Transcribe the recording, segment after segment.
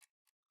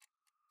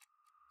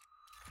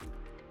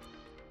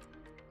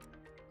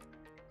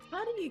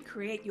How do you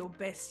create your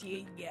best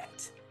year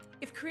yet?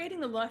 If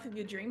creating the life of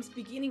your dreams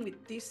beginning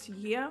with this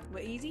year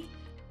were easy,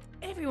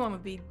 everyone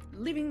would be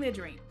living their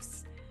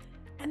dreams.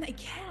 And they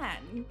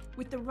can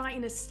with the right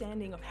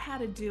understanding of how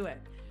to do it.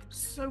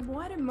 So,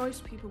 why do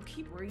most people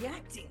keep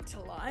reacting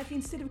to life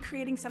instead of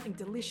creating something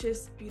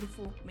delicious,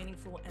 beautiful,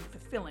 meaningful, and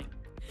fulfilling?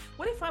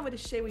 What if I were to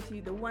share with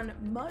you the one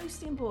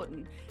most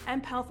important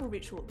and powerful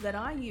ritual that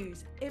I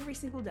use every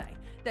single day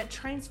that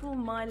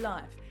transformed my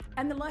life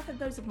and the life of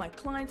those of my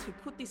clients who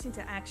put this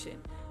into action?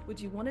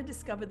 Would you want to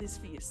discover this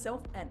for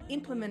yourself and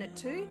implement it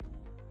too?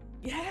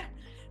 Yeah,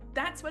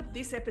 that's what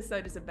this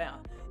episode is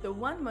about. The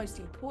one most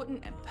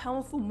important and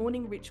powerful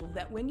morning ritual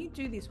that when you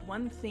do this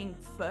one thing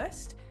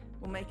first,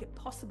 will make it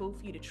possible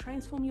for you to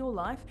transform your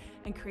life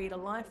and create a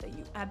life that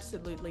you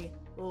absolutely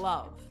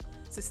love.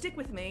 So stick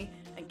with me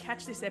and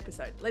catch this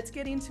episode. Let's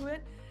get into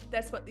it.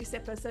 That's what this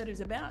episode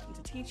is about, and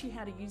to teach you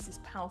how to use this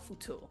powerful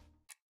tool.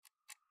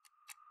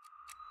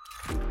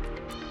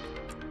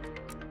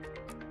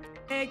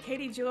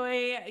 Katie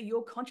Joy,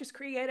 your conscious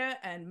creator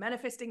and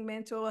manifesting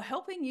mentor,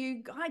 helping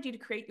you, guide you to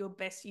create your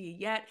best year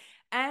yet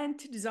and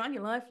to design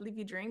your life, live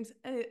your dreams,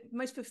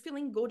 most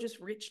fulfilling, gorgeous,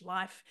 rich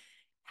life,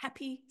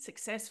 happy,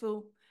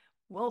 successful,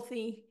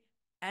 wealthy,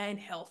 and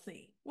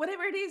healthy.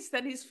 Whatever it is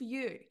that is for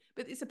you,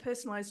 but it's a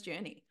personalized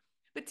journey.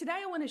 But today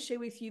I want to share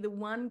with you the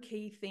one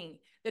key thing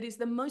that is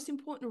the most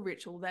important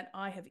ritual that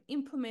I have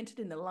implemented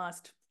in the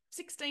last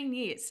 16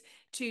 years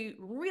to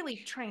really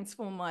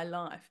transform my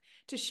life,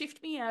 to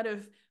shift me out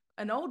of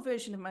an old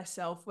version of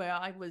myself where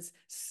I was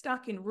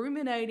stuck in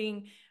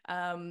ruminating,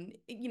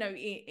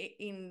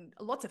 in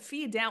lots of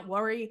fear, doubt,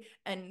 worry,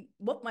 and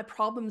what my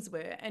problems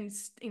were, and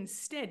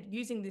instead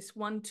using this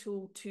one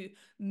tool to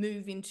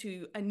move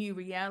into a new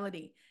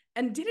reality.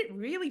 And did it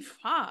really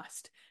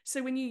fast.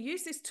 So when you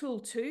use this tool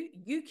too,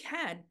 you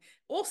can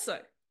also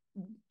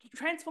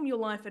transform your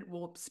life at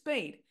warp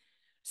speed.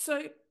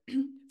 So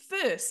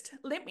first,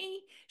 let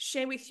me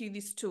share with you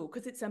this tool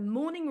because it's a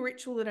morning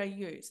ritual that I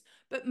use.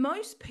 But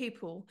most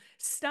people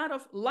start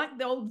off like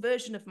the old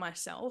version of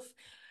myself.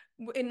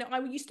 And I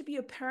used to be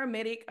a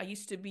paramedic. I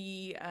used to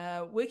be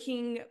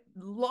working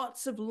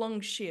lots of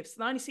long shifts,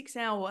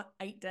 96-hour,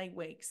 8-day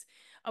weeks.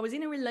 I was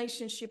in a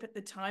relationship at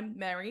the time,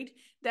 married,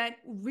 that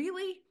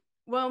really,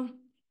 well,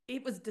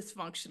 it was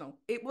dysfunctional.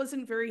 It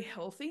wasn't very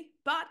healthy,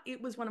 but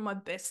it was one of my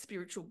best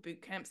spiritual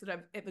boot camps that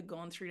I've ever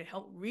gone through to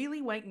help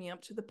really wake me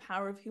up to the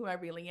power of who I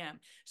really am.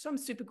 So I'm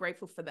super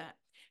grateful for that.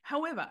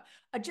 However,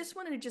 I just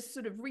wanted to just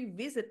sort of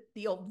revisit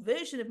the old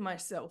version of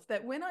myself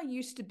that when I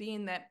used to be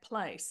in that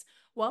place,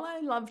 while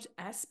I loved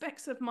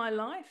aspects of my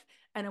life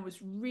and I was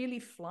really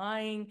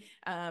flying,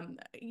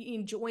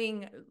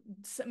 enjoying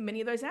so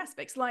many of those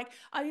aspects, like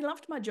I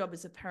loved my job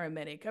as a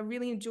paramedic. I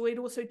really enjoyed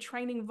also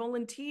training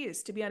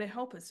volunteers to be able to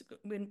help us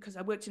because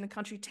I worked in a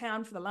country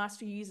town for the last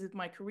few years of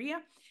my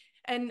career.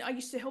 And I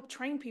used to help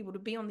train people to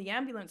be on the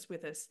ambulance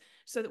with us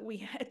so that we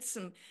had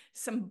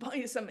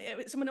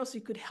someone else who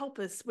could help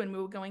us when we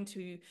were going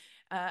to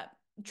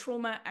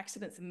trauma,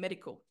 accidents, and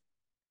medical.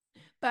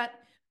 But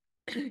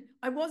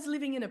I was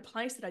living in a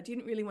place that I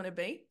didn't really want to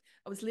be.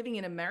 I was living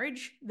in a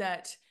marriage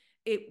that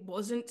it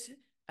wasn't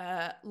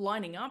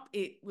lining up.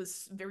 It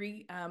was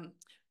very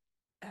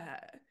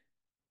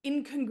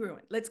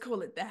incongruent, let's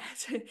call it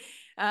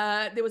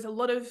that. There was a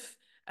lot of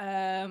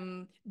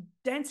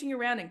dancing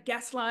around and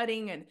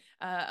gaslighting and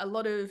a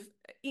lot of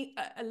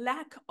a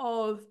lack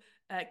of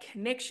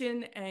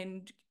connection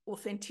and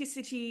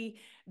authenticity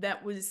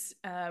that was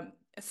a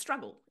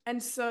struggle.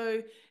 And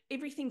so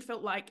everything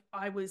felt like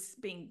I was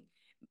being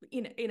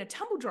in a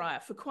tumble dryer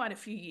for quite a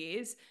few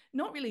years,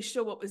 not really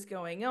sure what was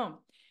going on.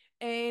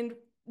 And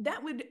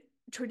that would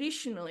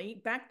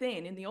traditionally, back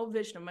then in the old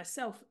version of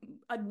myself,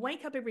 I'd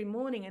wake up every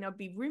morning and I'd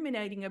be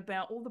ruminating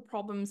about all the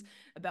problems,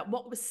 about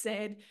what was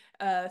said,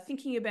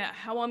 thinking about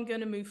how I'm going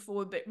to move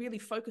forward, but really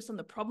focus on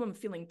the problem,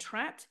 feeling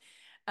trapped.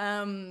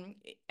 And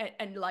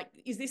like,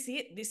 is this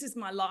it? This is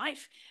my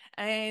life.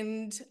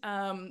 And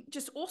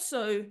just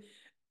also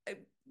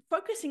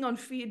focusing on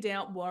fear,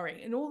 doubt,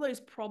 worry, and all those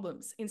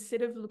problems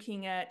instead of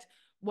looking at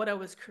what I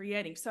was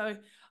creating. So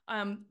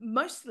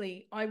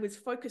mostly I was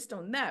focused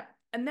on that.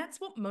 And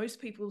that's what most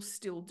people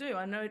still do.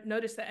 I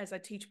notice that as I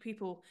teach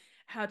people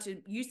how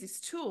to use this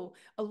tool,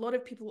 a lot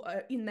of people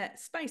are in that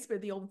space where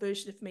the old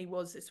version of me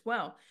was as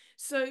well.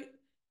 So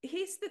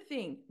here's the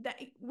thing, that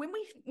when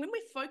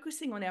we're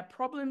focusing on our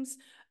problems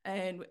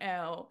and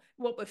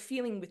what we're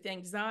feeling with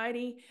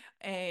anxiety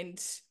and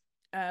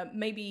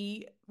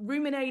maybe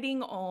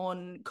ruminating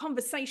on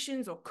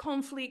conversations or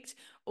conflict,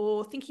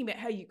 or thinking about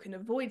how you can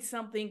avoid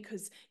something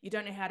because you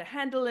don't know how to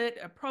handle it,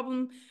 a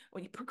problem, or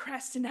you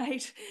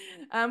procrastinate.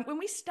 When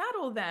we start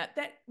all that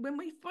when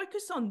we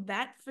focus on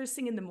that first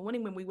thing in the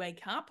morning when we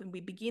wake up and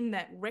we begin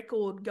that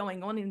record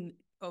going on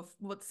of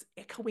what's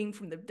echoing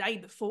from the day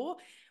before,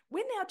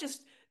 we're now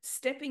just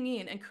stepping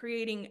in and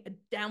creating a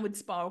downward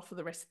spiral for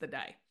the rest of the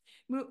day.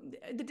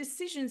 The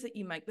decisions that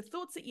you make, the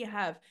thoughts that you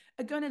have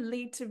are going to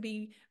lead to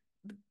be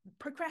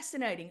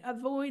procrastinating,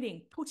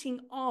 avoiding, putting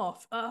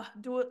off,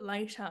 do it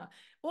later.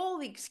 All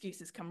the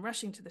excuses come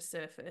rushing to the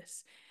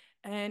surface.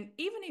 And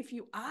even if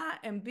you are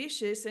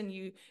ambitious and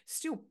you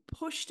still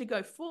push to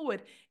go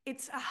forward,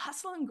 it's a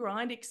hustle and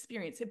grind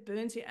experience. It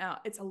burns you out.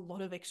 It's a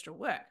lot of extra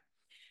work.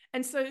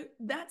 And so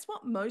that's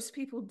what most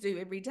people do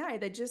every day.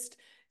 They just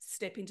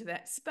step into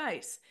that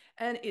space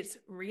and it's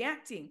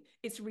reacting.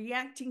 It's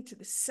reacting to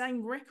the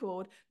same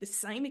record, the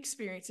same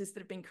experiences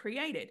that have been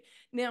created.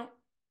 Now,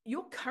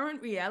 your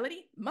current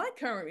reality, my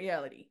current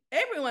reality,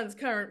 everyone's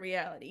current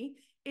reality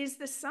is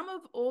the sum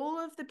of all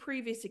of the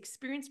previous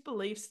experience,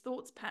 beliefs,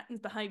 thoughts, patterns,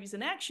 behaviors,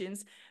 and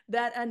actions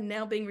that are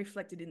now being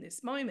reflected in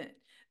this moment,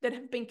 that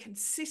have been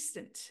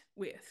consistent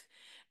with.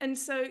 And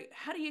so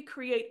how do you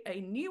create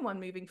a new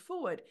one moving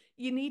forward?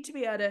 You need to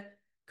be able to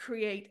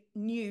create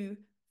new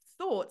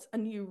thoughts, a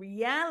new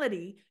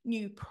reality,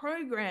 new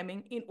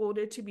programming in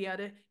order to be able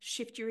to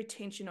shift your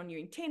attention on your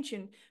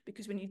intention.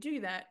 Because when you do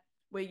that,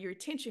 where your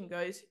attention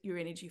goes, your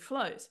energy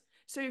flows.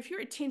 So if your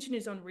attention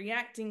is on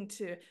reacting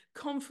to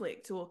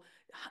conflict or,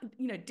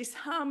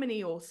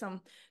 disharmony or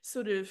some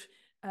sort of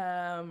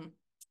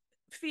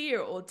fear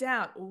or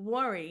doubt or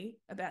worry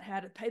about how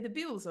to pay the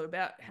bills or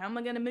about how am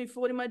I going to move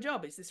forward in my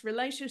job? Is this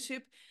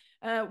relationship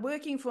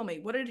working for me?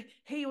 What did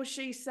he or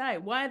she say?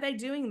 Why are they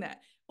doing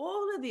that?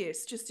 All of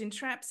this just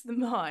entraps the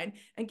mind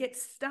and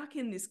gets stuck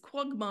in this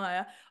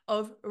quagmire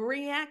of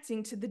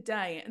reacting to the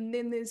day, and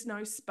then there's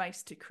no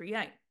space to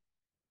create.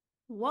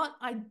 What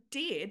I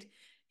did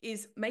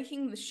is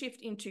making the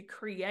shift into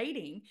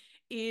creating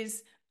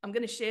is I'm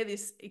going to share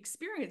this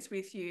experience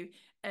with you,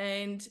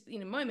 and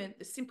in a moment,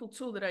 the simple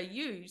tool that I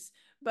use,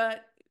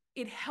 but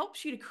it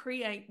helps you to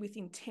create with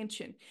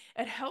intention.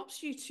 It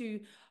helps you to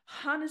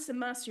harness and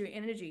master your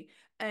energy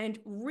and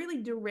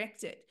really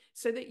direct it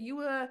so that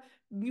you are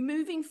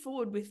moving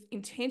forward with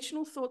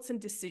intentional thoughts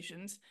and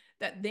decisions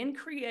that then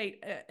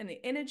create an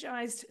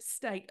energized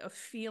state of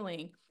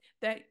feeling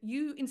that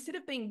you, instead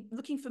of being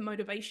looking for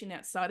motivation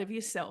outside of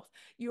yourself,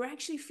 you're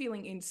actually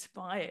feeling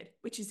inspired,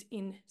 which is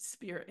in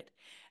spirit.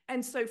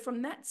 And so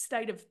from that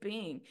state of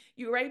being,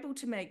 you're able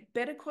to make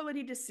better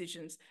quality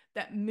decisions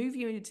that move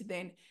you into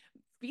then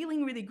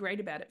feeling really great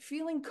about it,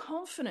 feeling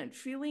confident,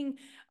 feeling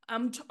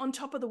on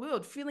top of the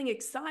world, feeling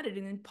excited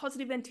and in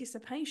positive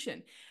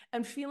anticipation,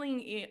 and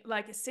feeling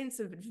like a sense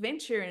of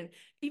adventure and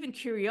even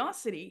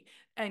curiosity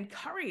and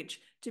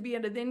courage to be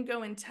able to then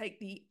go and take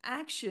the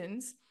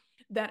actions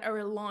that are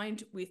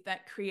aligned with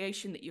that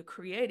creation that you're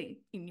creating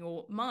in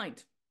your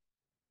mind.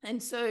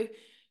 And so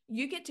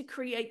you get to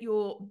create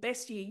your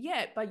best year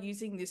yet by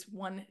using this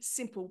one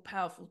simple,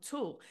 powerful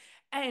tool.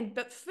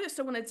 But first,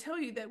 I want to tell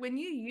you that when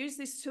you use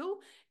this tool,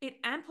 it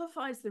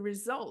amplifies the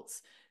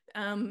results.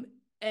 And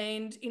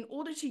in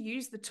order to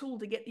use the tool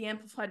to get the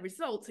amplified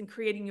results and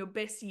creating your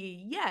best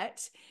year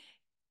yet,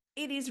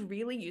 it is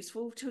really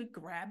useful to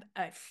grab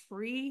a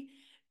free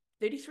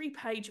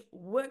 33-page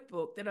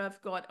workbook that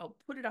I've got. I'll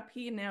put it up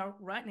here now,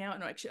 right now,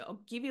 and actually I'll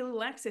give you a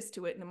little access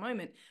to it in a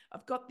moment.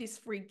 I've got this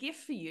free gift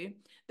for you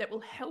that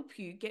will help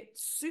you get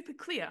super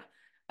clear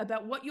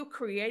about what you're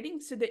creating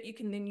so that you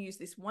can then use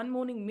this one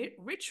morning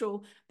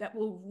ritual that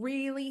will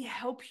really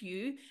help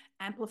you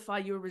amplify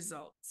your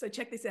results. So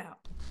check this out.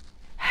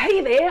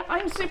 Hey there,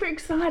 I'm super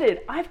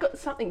excited. I've got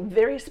something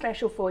very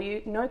special for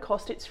you, no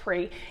cost, it's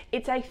free.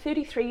 It's a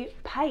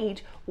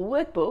 33-page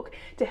workbook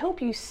to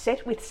help you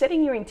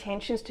setting your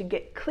intentions to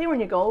get clear on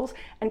your goals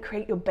and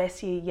create your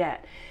best year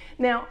yet.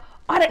 Now,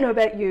 I don't know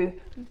about you,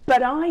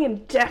 but I am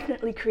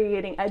definitely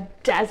creating a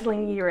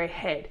dazzling year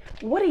ahead.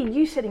 What are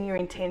you setting your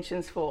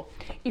intentions for?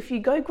 If you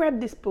go grab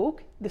this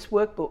book, this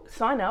workbook,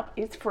 sign up,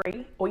 it's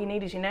free. All you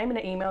need is your name and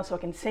an email so I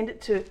can send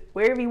it to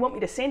wherever you want me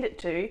to send it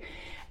to.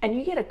 And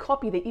you get a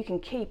copy that you can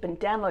keep and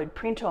download,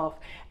 print off,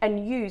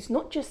 and use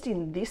not just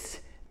in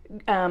this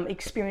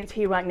experience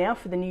here right now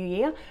for the new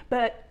year,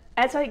 but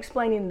as I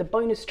explain in the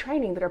bonus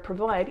training that I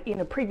provide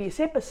in a previous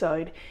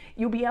episode,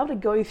 you'll be able to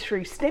go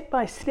through step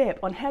by step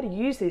on how to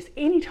use this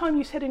anytime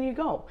you set a new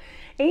goal,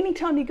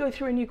 anytime you go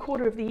through a new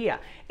quarter of the year,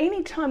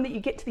 anytime that you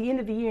get to the end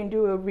of the year and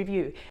do a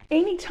review,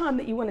 anytime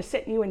that you want to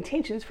set new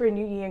intentions for a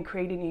new year and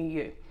create a new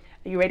you.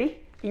 Are you ready?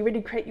 Are you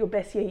ready to create your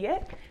best year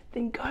yet?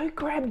 Then go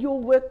grab your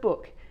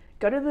workbook.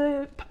 Go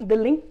to the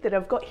link that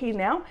I've got here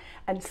now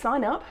and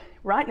sign up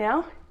right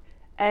now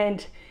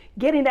and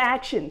get into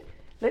action.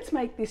 Let's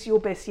make this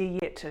your best year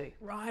yet too.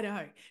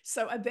 Righto.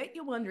 So I bet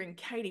you're wondering,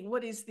 Katie,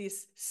 what is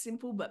this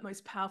simple but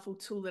most powerful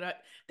tool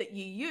that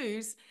you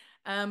use?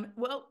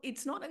 Well,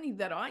 it's not only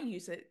that I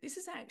use it, this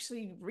is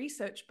actually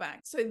research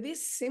backed. So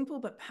this simple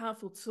but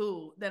powerful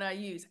tool that I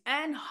use,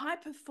 and high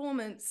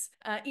performance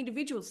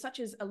individuals such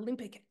as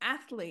Olympic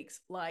athletes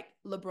like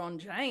LeBron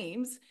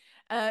James,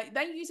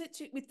 they use it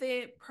with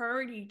their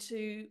priority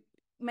to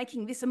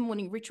making this a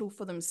morning ritual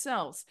for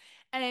themselves.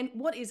 And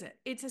what is it?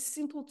 It's a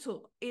simple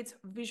tool. It's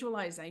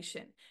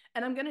visualization.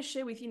 And I'm going to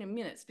share with you in a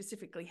minute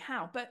specifically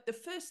how. But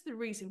the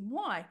reason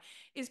why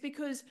is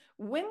because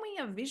when we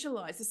are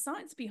visualized, the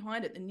science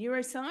behind it, the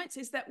neuroscience,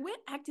 is that we're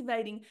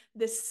activating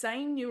the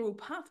same neural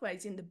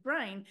pathways in the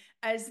brain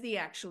as the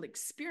actual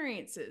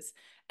experiences.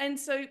 And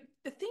so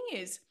the thing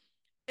is,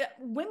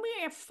 when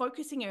we are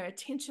focusing our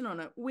attention on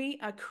it, we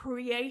are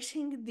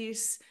creating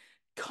this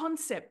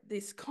concept,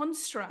 this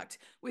construct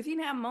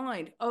within our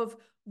mind of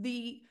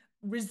the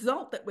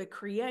result that we're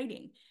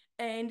creating,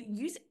 and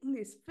using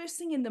this first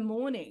thing in the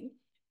morning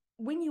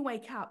when you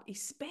wake up,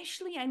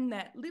 especially in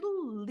that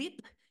little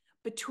lip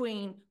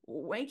between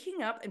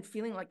waking up and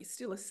feeling like you're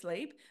still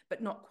asleep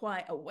but not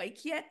quite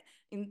awake yet.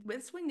 And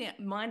that's when the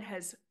mind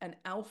has an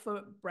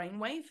alpha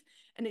brainwave,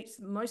 and it's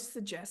most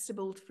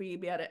suggestible for you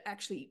to be able to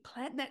actually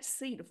plant that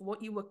seed of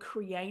what you were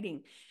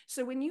creating.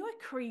 So when you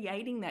are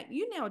creating that,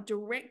 you now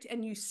direct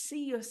and you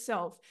see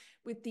yourself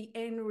with the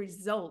end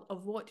result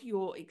of what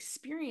your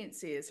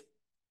experience is.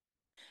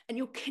 And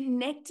you're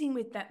connecting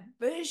with that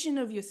version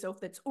of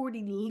yourself that's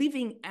already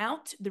living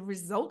out the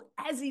result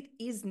as it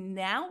is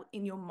now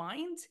in your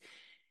mind.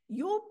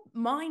 Your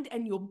mind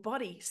and your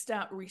body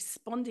start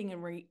responding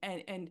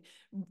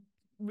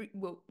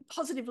well,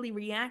 positively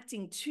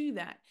reacting to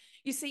that.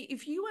 You see,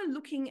 if you are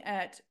looking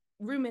at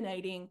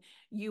ruminating,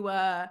 you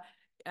are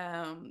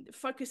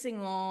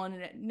focusing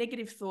on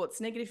negative thoughts,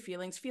 negative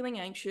feelings, feeling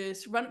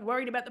anxious,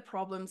 worried about the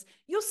problems,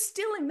 you're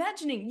still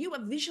imagining, you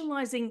are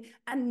visualizing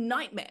a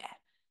nightmare.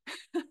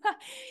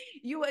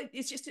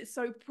 It's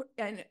so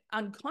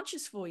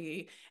unconscious for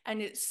you,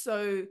 and it's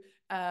so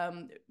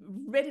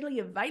readily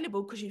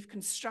available because you've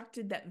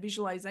constructed that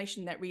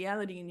visualization, that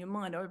reality in your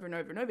mind over and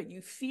over and over.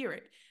 You fear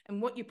it,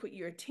 and what you put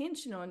your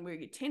attention on, where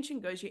your attention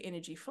goes, your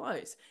energy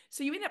flows.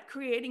 So you end up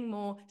creating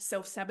more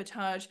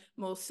self-sabotage,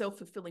 more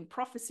self-fulfilling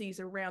prophecies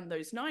around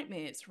those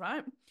nightmares,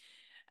 right?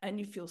 And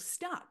you feel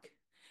stuck.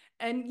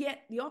 And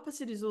yet the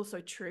opposite is also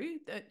true,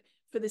 that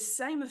for the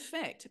same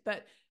effect,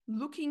 but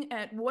looking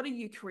at what are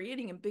you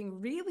creating and being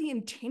really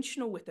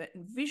intentional with it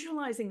and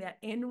visualizing that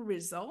end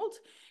result,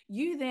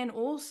 you then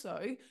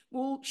also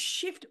will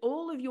shift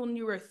all of your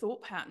neuro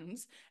thought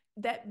patterns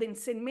that then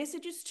send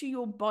messages to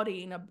your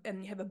body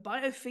and you have a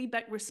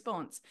biofeedback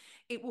response.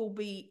 It will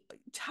be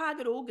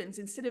target organs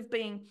instead of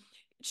being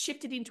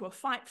shifted into a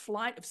fight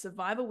flight of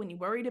survival when you're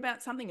worried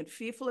about something and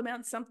fearful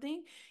about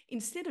something.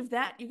 Instead of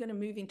that, you're going to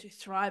move into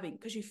thriving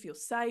because you feel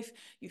safe,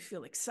 you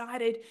feel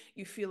excited,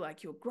 you feel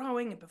like you're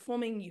growing and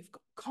performing, you've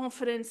got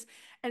confidence.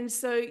 And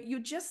so you're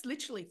just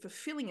literally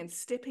fulfilling and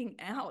stepping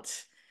out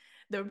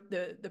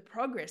the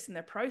progress and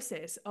the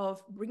process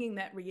of bringing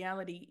that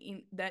reality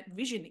in, that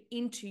vision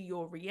into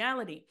your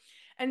reality.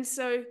 And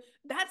so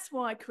that's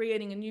why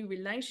creating a new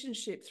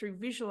relationship through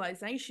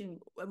visualization,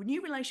 a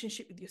new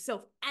relationship with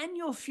yourself and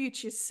your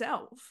future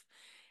self,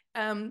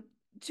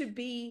 to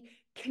be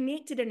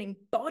connected and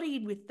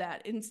embodied with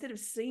that instead of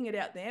seeing it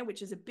out there,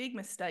 which is a big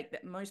mistake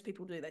that most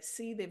people do. They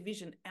see their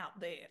vision out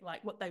there,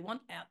 like what they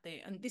want out there.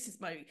 And this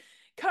is my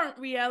current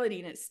reality,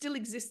 and it still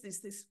exists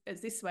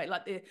as this way.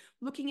 Like they're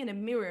looking in a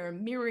mirror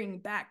and mirroring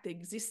back the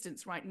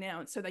existence right now.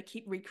 And so they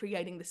keep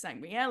recreating the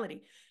same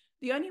reality.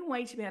 The only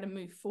way to be able to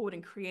move forward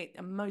and create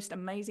the most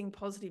amazing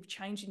positive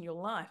change in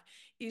your life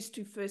is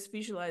to first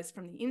visualize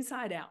from the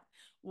inside out.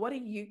 What are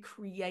you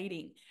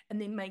creating? And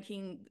then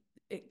making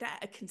that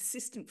a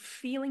consistent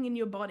feeling in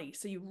your body.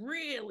 So you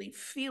really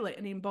feel it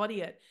and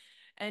embody it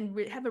and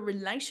have a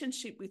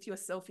relationship with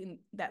yourself in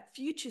that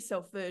future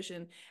self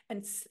version,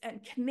 and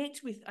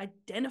connect with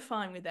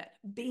identifying with that,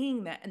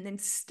 being that, and then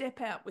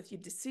step out with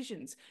your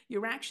decisions,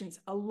 your actions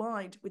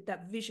aligned with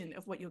that vision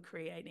of what you're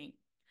creating.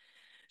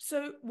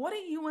 So what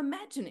are you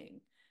imagining?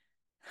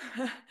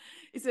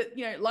 Is it,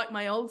 like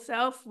my old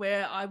self,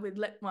 where I would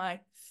let my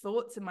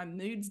thoughts and my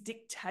moods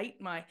dictate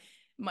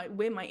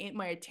where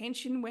my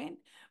attention went?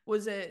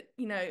 Was it,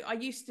 I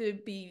used to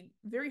be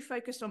very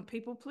focused on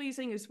people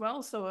pleasing as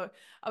well. So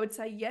I would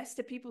say yes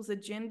to people's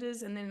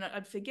agendas, and then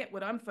I'd forget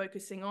what I'm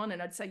focusing on,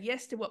 and I'd say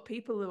yes to what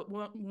people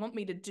want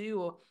me to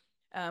do, or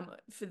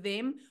for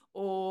them,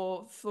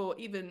 or for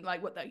even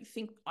like what they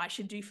think I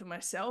should do for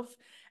myself.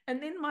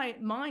 And then my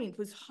mind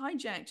was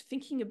hijacked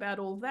thinking about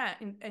all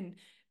that, and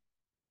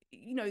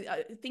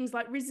things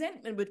like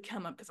resentment would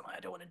come up because I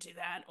don't want to do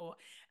that,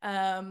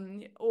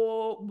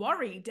 or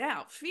worry,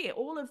 doubt, fear.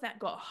 All of that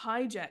got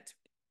hijacked,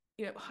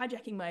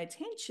 hijacking my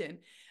attention.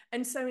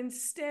 And so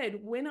instead,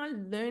 when I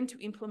learned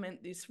to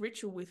implement this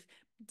ritual with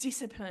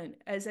discipline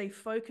as a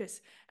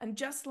focus, and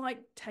just like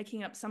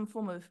taking up some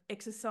form of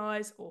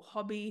exercise or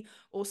hobby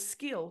or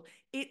skill,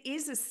 it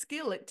is a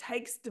skill. It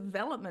takes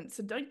development.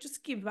 So don't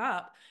just give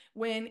up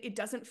when it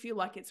doesn't feel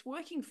like it's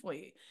working for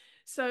you.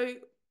 So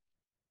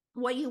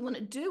what you want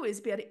to do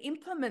is be able to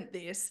implement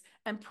this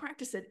and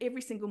practice it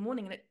every single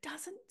morning, and it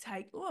doesn't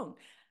take long.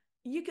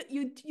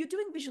 You're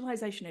doing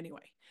visualization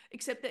anyway,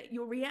 except that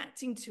you're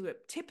reacting to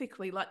it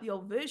typically like the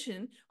old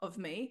version of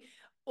me.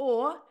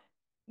 Or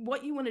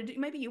what you want to do,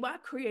 maybe you are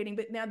creating,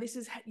 but now this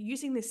is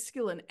using this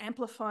skill and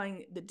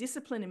amplifying the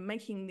discipline and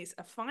making this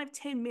a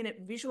 5-10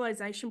 minute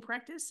visualization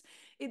practice.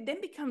 It then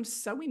becomes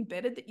so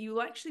embedded that you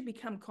will actually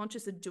become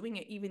conscious of doing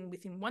it even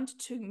within 1 to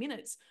 2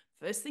 minutes,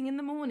 first thing in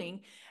the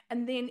morning,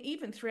 and then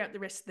even throughout the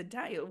rest of the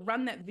day. It'll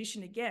run that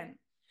vision again.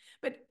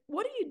 But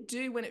what do you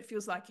do when it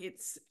feels like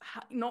it's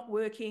not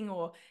working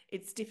or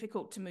it's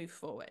difficult to move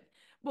forward?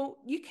 Well,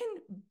 you can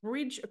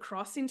bridge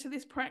across into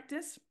this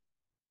practice,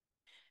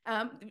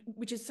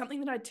 which is something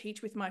that I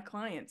teach with my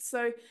clients.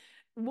 So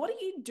What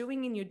are you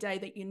doing in your day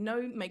that you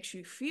know makes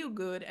you feel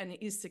good and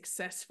is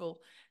successful,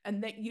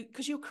 and that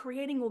because you're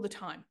creating all the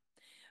time?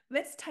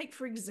 Let's take,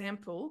 for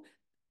example,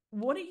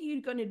 what are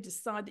you going to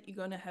decide that you're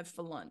going to have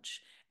for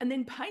lunch? And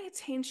then pay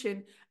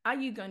attention. Are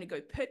you going to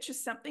go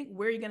purchase something?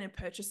 Where are you going to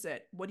purchase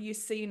it? What do you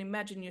see and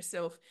imagine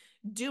yourself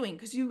doing?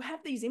 Because you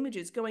have these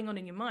images going on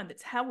in your mind.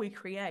 That's how we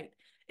create.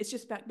 It's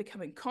just about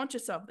becoming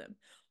conscious of them.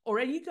 Or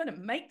are you going to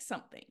make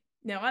something?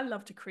 Now, I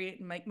love to create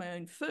and make my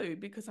own food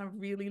because I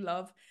really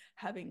love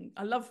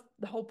I love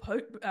the whole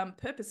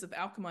purpose of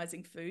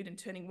alchemizing food and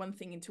turning one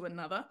thing into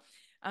another.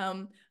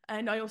 And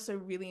I also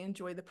really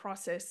enjoy the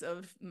process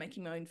of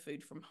making my own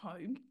food from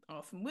home. I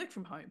often work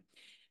from home.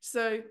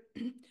 So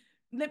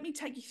let me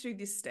take you through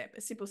this step,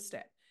 a simple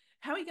step.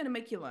 How are you going to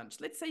make your lunch?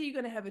 Let's say you're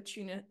going to have a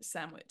tuna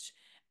sandwich.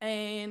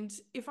 And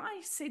if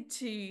I said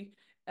to,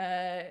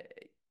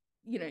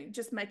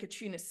 just make a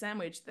tuna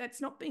sandwich,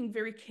 that's not being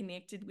very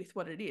connected with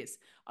what it is.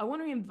 I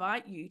want to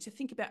invite you to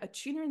think about a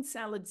tuna and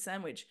salad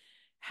sandwich.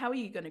 How are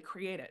you going to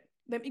create it?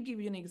 Let me give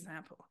you an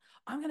example.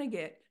 I'm going to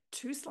get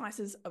 2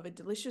 slices of a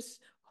delicious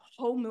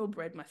wholemeal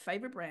bread, my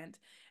favorite brand,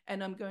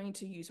 and I'm going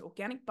to use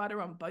organic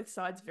butter on both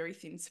sides, very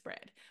thin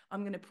spread.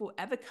 I'm going to put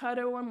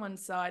avocado on one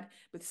side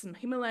with some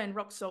Himalayan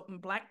rock salt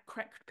and black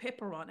cracked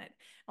pepper on it.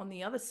 On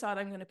the other side,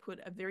 I'm going to put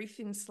a very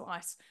thin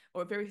slice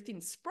or a very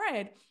thin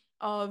spread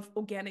of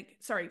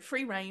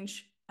free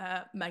range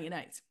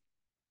mayonnaise.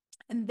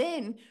 And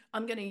then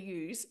I'm going to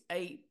use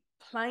a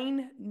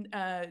plain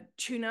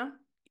tuna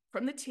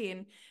from the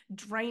tin,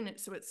 drain it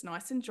so it's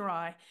nice and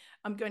dry.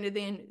 I'm going to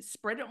then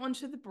spread it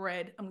onto the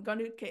bread. I'm going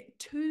to get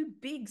 2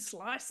 big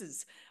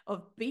slices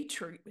of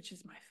beetroot, which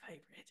is my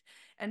favorite,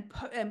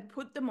 and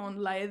put them on,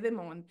 layer them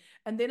on.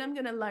 And then I'm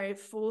going to layer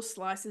 4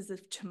 slices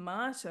of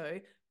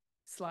tomato,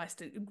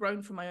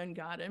 grown from my own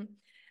garden.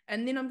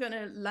 And then I'm going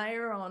to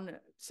layer on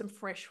some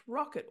fresh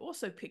rocket,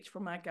 also picked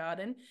from my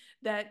garden,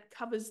 that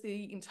covers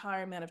the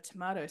entire amount of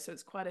tomato. So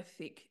it's quite a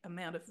thick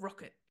amount of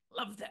rocket.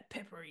 Love that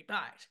peppery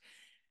bite.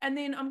 And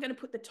then I'm going to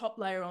put the top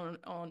layer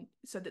on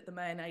so that the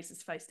mayonnaise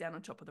is face down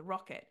on top of the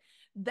rocket.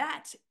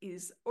 That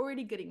is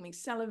already getting me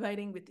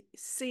salivating with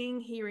seeing,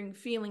 hearing,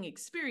 feeling,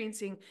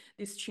 experiencing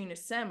this tuna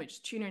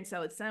and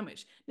salad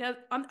sandwich. Now,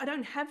 I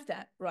don't have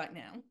that right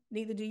now,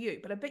 neither do you,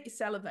 but I bet you're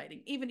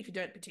salivating, even if you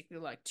don't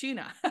particularly like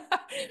tuna.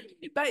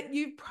 But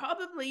you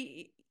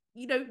probably,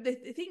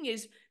 the thing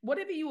is,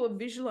 whatever you are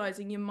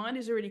visualizing, your mind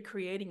is already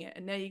creating it,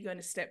 and now you're going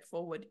to step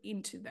forward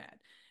into that.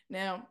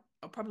 Now,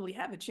 I'll probably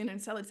have a tuna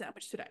and salad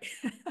sandwich today.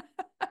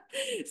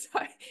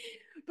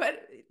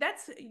 But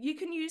you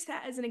can use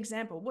that as an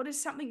example. What is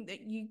something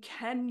that you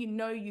can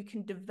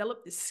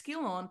develop the skill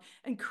on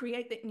and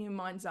create that in your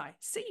mind's eye?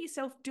 See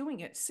yourself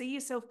doing it. See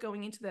yourself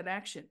going into that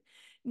action.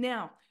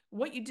 Now,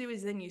 what you do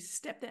is then you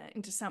step that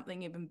into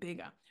something even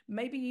bigger.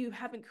 Maybe you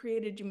haven't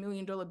created your $1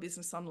 million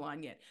business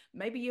online yet.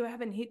 Maybe you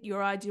haven't hit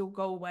your ideal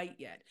goal weight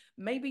yet.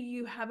 Maybe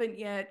you haven't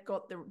yet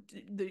got the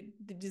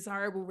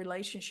desirable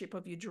relationship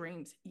of your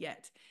dreams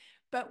yet.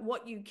 But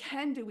what you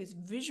can do is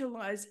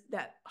visualize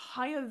that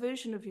higher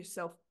version of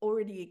yourself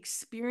already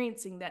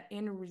experiencing that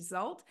end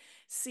result.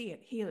 See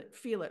it, hear it,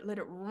 feel it, let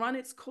it run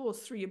its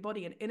course through your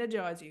body and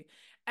energize you.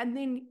 And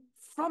then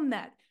from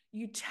that,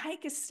 you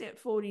take a step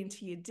forward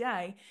into your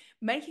day,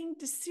 making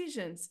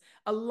decisions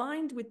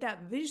aligned with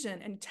that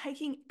vision and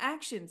taking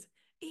actions,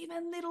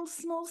 even little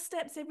small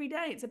steps every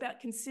day. It's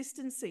about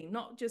consistency,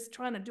 not just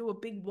trying to do a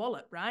big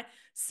wallop, right?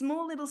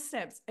 Small little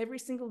steps every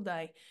single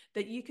day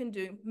that you can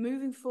do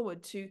moving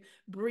forward to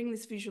bring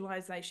this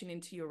visualization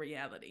into your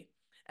reality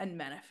and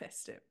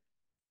manifest it.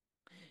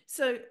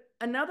 So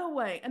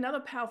another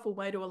powerful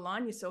way to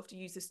align yourself to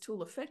use this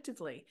tool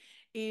effectively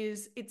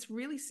is it's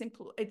really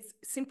simple. It's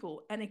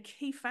simple and a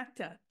key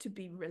factor to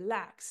be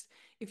relaxed.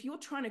 If you're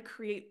trying to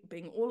create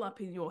being all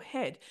up in your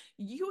head,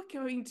 you're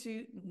going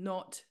to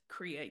not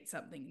create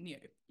something new.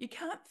 You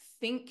can't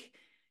think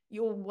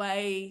your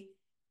way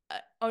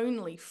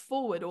only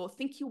forward or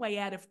think your way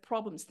out of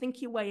problems,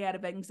 think your way out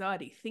of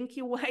anxiety, think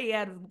your way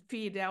out of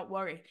fear, doubt,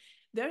 worry.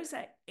 Those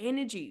are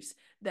energies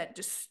that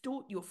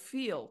distort your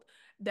field,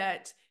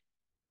 that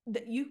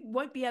you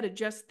won't be able to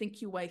just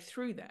think your way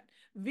through that.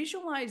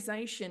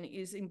 Visualization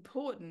is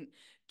important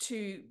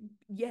to,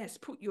 yes,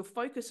 put your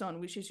focus on,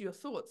 which is your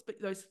thoughts, but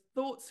those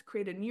thoughts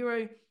create a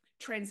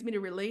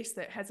neurotransmitter release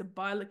that has a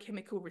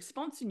biochemical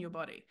response in your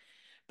body.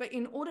 But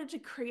in order to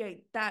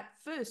create that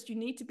first, you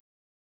need to be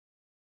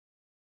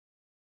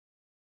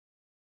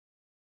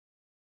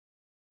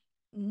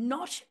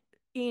not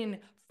in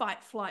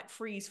fight, flight,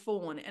 freeze,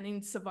 fawn, and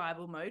in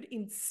survival mode.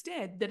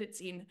 Instead, that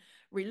it's in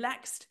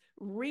relaxed,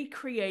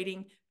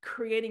 recreating,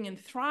 creating, and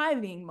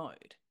thriving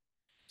mode.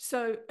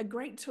 So a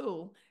great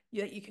tool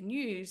that you can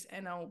use,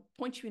 and I'll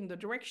point you in the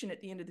direction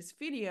at the end of this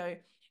video,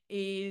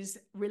 is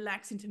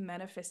Relax into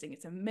Manifesting.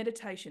 It's a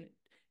meditation.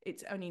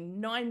 It's only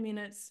 9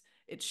 minutes.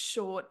 It's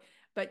short,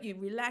 but you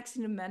relax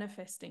into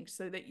manifesting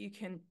so that you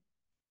can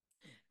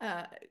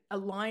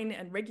align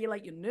and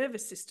regulate your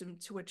nervous system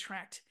to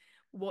attract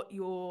what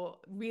your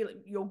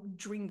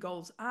dream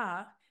goals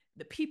are,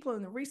 the people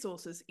and the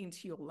resources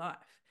into your life.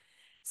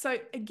 So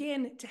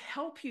again, to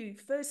help you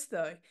first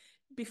though,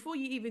 before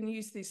you even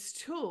use this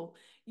tool,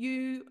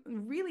 you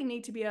really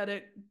need to be able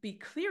to be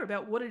clear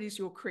about what it is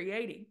you're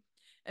creating.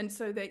 And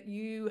so that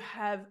you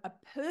have a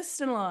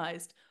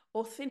personalized,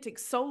 authentic,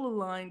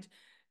 soul-aligned,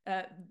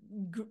 uh,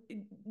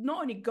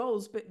 not only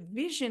goals, but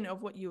vision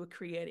of what you are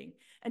creating.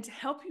 And to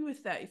help you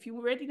with that, if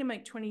you're ready to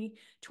make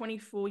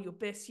 2024 your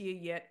best year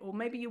yet, or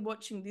maybe you're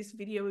watching this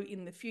video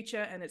in the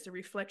future and it's a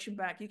reflection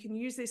back, you can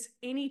use this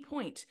any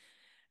point.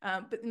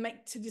 But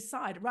make to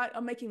decide, right,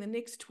 I'm making the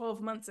next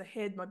 12 months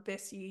ahead my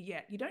best year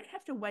yet. You don't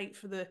have to wait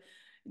for the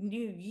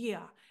new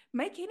year.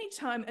 Make any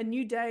time a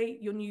new day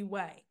your new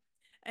way.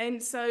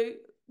 And so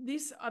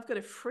this, I've got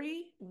a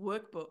free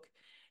workbook.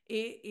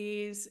 It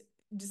is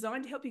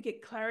designed to help you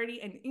get clarity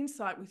and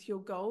insight with your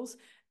goals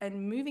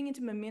and moving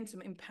into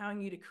momentum, empowering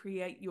you to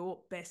create your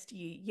best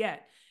year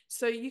yet.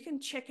 So you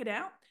can check it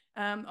out.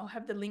 I'll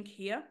have the link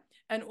here.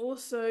 And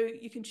also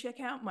you can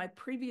check out my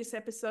previous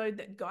episode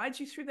that guides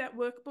you through that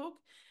workbook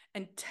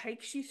and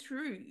takes you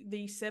through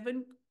the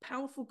 7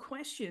 powerful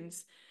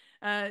questions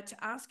to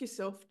ask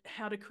yourself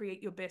how to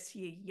create your best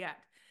year yet.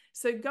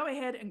 So go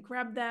ahead and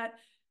grab that.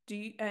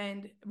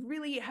 And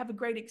really have a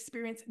great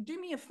experience. Do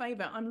me a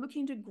favor. I'm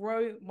looking to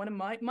grow. One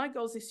of my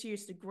goals this year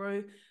is to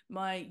grow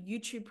my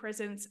YouTube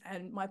presence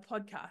and my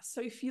podcast.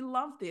 So if you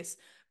love this,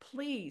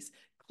 please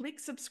click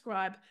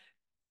subscribe,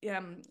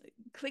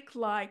 click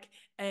like,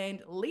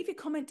 and leave your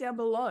comment down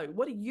below.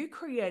 What are you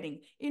creating?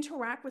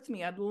 Interact with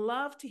me. I'd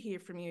love to hear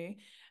from you.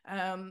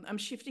 I'm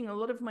shifting a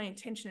lot of my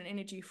attention and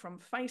energy from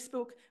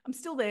Facebook. I'm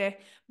still there,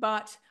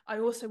 but I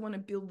also want to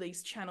build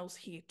these channels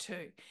here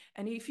too.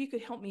 And if you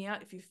could help me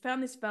out, if you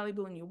found this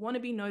valuable and you want to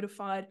be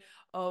notified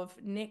of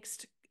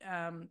next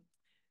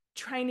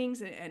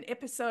trainings and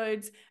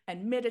episodes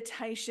and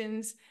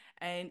meditations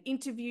and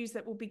interviews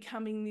that will be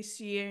coming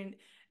this year and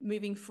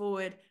moving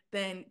forward,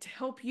 then to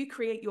help you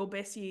create your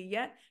best year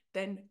yet,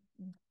 then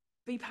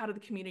be part of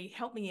the community,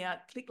 help me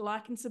out, click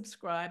like and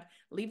subscribe,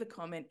 leave a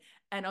comment,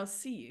 and I'll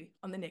see you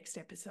on the next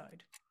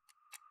episode.